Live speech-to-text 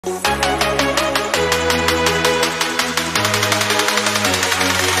Hello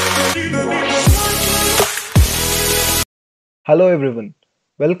everyone,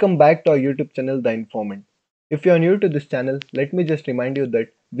 welcome back to our YouTube channel The Informant. If you are new to this channel, let me just remind you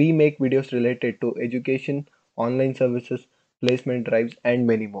that we make videos related to education, online services, placement drives and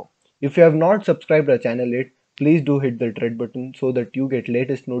many more. If you have not subscribed our channel yet, please do hit the red button so that you get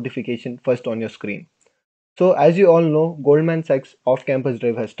latest notification first on your screen. So as you all know, Goldman Sachs Off-Campus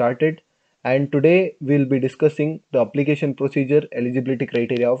Drive has started and today we'll be discussing the application procedure eligibility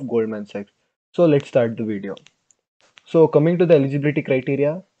criteria of Goldman Sachs. So let's start the video. So coming to the eligibility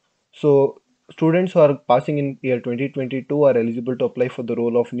criteria, so students who are passing in year 2022 are eligible to apply for the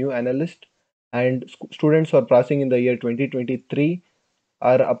role of new analyst, and students who are passing in the year 2023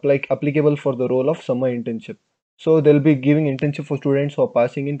 are applicable for the role of summer internship. So they'll be giving internship for students who are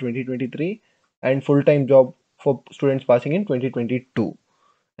passing in 2023 and full-time job for students passing in 2022.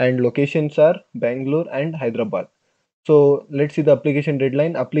 And locations are Bangalore and Hyderabad. So let's see the application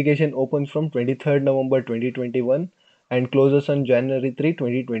deadline. Application opens from 23rd November 2021 and closes on January 3,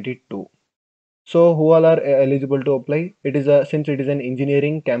 2022. So who all are eligible to apply? It is since it is an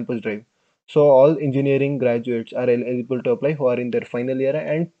engineering campus drive. So all engineering graduates are eligible to apply who are in their final year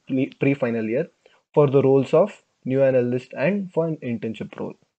and pre-final year for the roles of new analyst and for an internship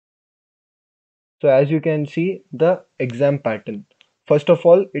role. So as you can see the exam pattern. First of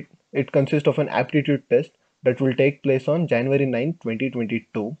all, it consists of an aptitude test that will take place on January 9,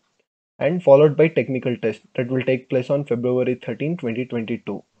 2022 and followed by technical test that will take place on February 13,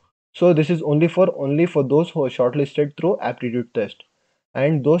 2022. So this is only for those who are shortlisted through aptitude test.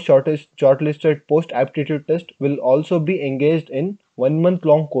 And those shortlisted post aptitude test will also be engaged in 1 month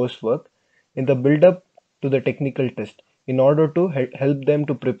long coursework in the build up to the technical test in order to help them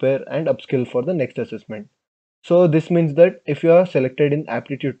to prepare and upskill for the next assessment. So this means that if you are selected in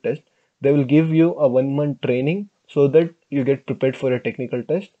aptitude test, they will give you a 1 month training so that you get prepared for a technical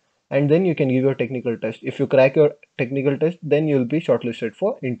test and then you can give your technical test. If you crack your technical test, then you will be shortlisted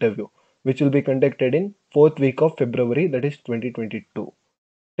for interview, which will be conducted in 4th week of February, that is 2022,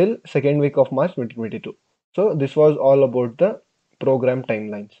 till 2nd week of March 2022. So this was all about the program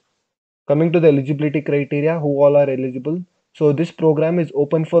timelines. Coming to the eligibility criteria, who all are eligible? So this program is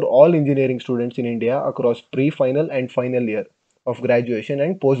open for all engineering students in India across pre-final and final year of graduation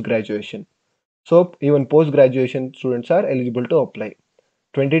and post-graduation. So even post-graduation students are eligible to apply.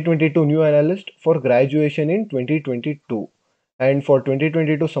 2022 new analyst for graduation in 2022, and for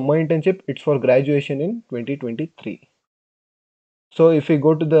 2022 summer internship it's for graduation in 2023. So if we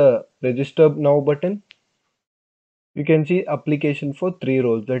go to the register now button, you can see application for three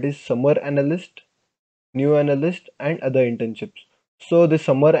roles, that is summer analyst, new analyst and other internships. So the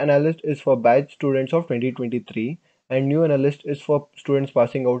summer analyst is for batch students of 2023 and new analyst is for students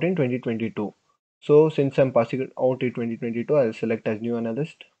passing out in 2022. So since I'm passing out in 2022, I'll select as new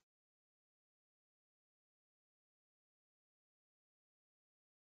analyst.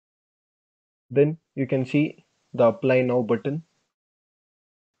 Then you can see the apply now button.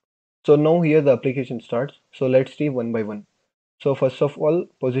 So now here the application starts. So let's see one by one. So first of all,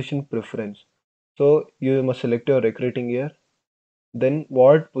 position preference. So you must select your recruiting year. Then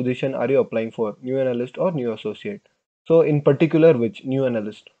what position are you applying for? New analyst or new associate? So in particular, which new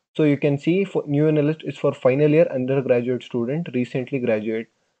analyst? So you can see for new analyst is for final year undergraduate student recently graduate,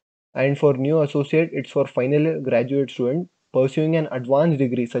 and for new associate it's for final year graduate student pursuing an advanced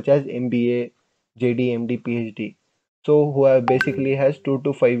degree such as MBA, JD, MD, PhD. So who have basically has 2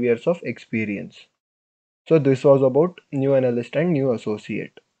 to 5 years of experience. So this was about new analyst and new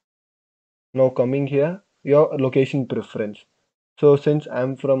associate. Now coming here, your location preference. So since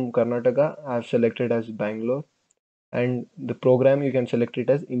I'm from Karnataka, I've selected as Bangalore, and the program you can select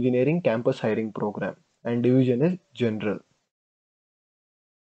it as engineering campus hiring program and division is general.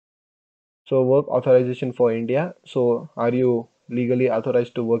 So work authorization for India. So are you legally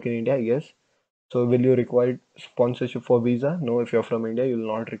authorized to work in India? Yes. So will you require sponsorship for visa? No, if you're from India, you will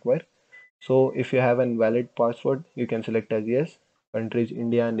not require. So if you have a valid passport, you can select as yes. Countries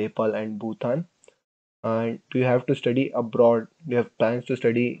India, Nepal and Bhutan. And do you have to study abroad? Do you have plans to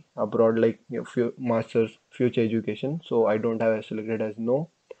study abroad like master's, future education? So I don't have selected as no.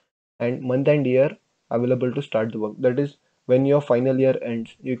 And month and year available to start the work. That is when your final year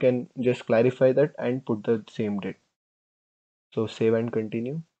ends. You can just clarify that and put the same date. So save and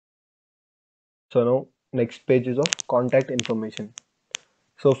continue. So now next page is of contact information.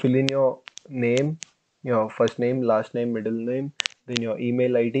 So fill in your name, your first name, last name, middle name, then your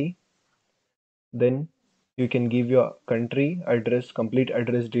email ID. Then you can give your country, address, complete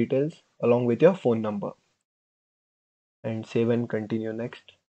address details along with your phone number and save and continue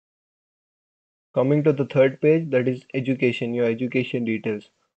next. Coming to the third page, that is education, your education details.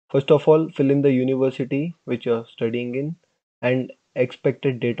 First of all, fill in the university which you're studying in and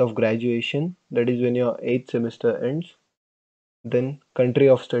expected date of graduation, that is when your 8th semester ends. Then country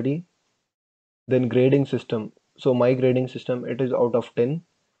of study, then grading system. So my grading system, it is out of 10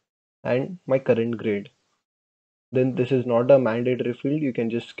 and my current grade. Then this is not a mandatory field, you can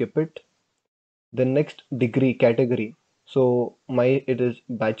just skip it. Then next, degree category. So my it is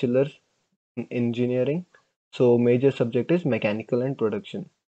bachelor's in engineering. So major subject is mechanical and production.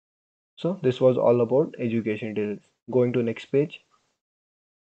 So this was all about education details. Going to next page.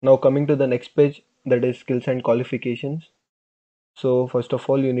 Now coming to the next page, that is skills and qualifications. So first of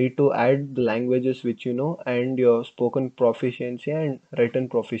all, you need to add the languages which you know and your spoken proficiency and written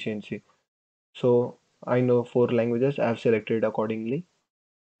proficiency. So I know 4 languages, I have selected accordingly,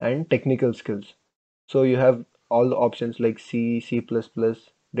 and technical skills. So you have all the options like C, C++,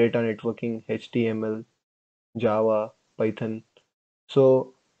 data networking, HTML, Java, Python.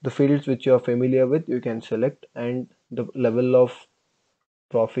 So the fields which you are familiar with, you can select, and the level of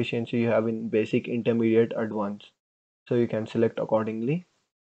proficiency you have in basic, intermediate, advanced. So you can select accordingly.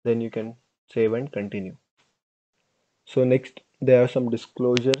 Then you can save and continue. So next, there are some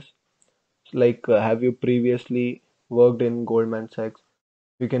disclosures like have you previously worked in Goldman Sachs?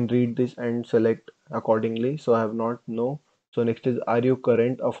 You can read this and select accordingly. So I have not, no. So next is, are you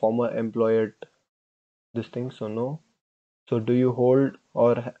current or former employee at this thing? So no. So do you hold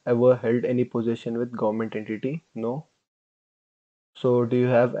or ever held any position with government entity? No. So do you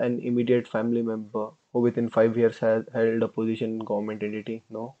have an immediate family member who within 5 years has held a position in government entity?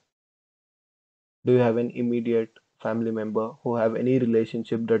 No. Do you have an immediate family member who have any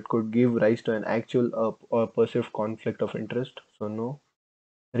relationship that could give rise to an actual or perceived conflict of interest? So no.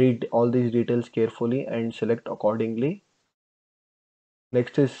 Read all these details carefully and select accordingly.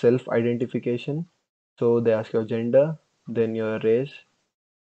 Next is self-identification. So they ask your gender, then your race,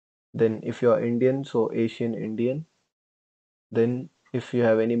 then if you are Indian, so Asian Indian, then if you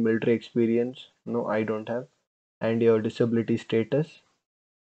have any military experience, no, I don't have, and your disability status,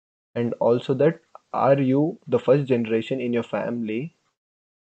 and also that are you the first generation in your family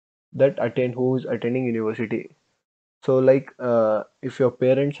that attend who is attending university. So like if your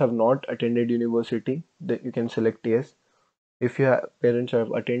parents have not attended university, then you can select yes. If your parents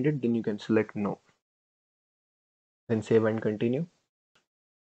have attended, then you can select no. Then save and continue.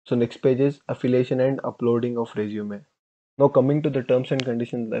 So next page is affiliation and uploading of resume. Now coming to the terms and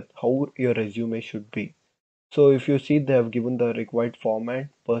conditions that how your resume should be. So if you see, they have given the required format,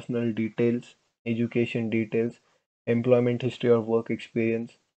 personal details, education details, employment history or work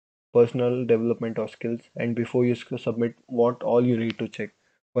experience, personal development or skills, and before you submit, what all you need to check.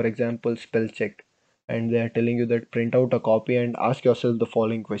 For example, spell check. And they are telling you that print out a copy and ask yourself the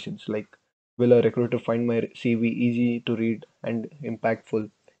following questions like, will a recruiter find my CV easy to read and impactful?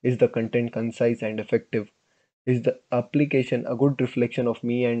 Is the content concise and effective? Is the application a good reflection of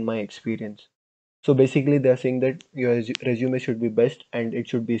me and my experience? So basically, they're saying that your resume should be best and it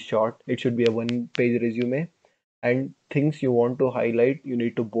should be short. It should be a 1 page resume, and things you want to highlight, you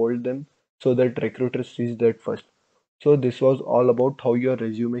need to bold them so that recruiter sees that first. So this was all about how your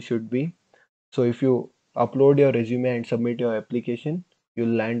resume should be. So if you upload your resume and submit your application,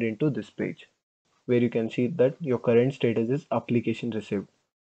 you'll land into this page where you can see that your current status is application received.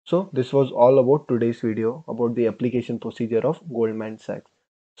 So this was all about today's video about the application procedure of Goldman Sachs.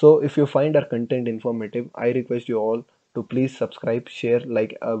 So if you find our content informative, I request you all to please subscribe, share,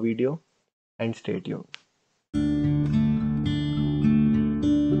 like our video, and stay tuned.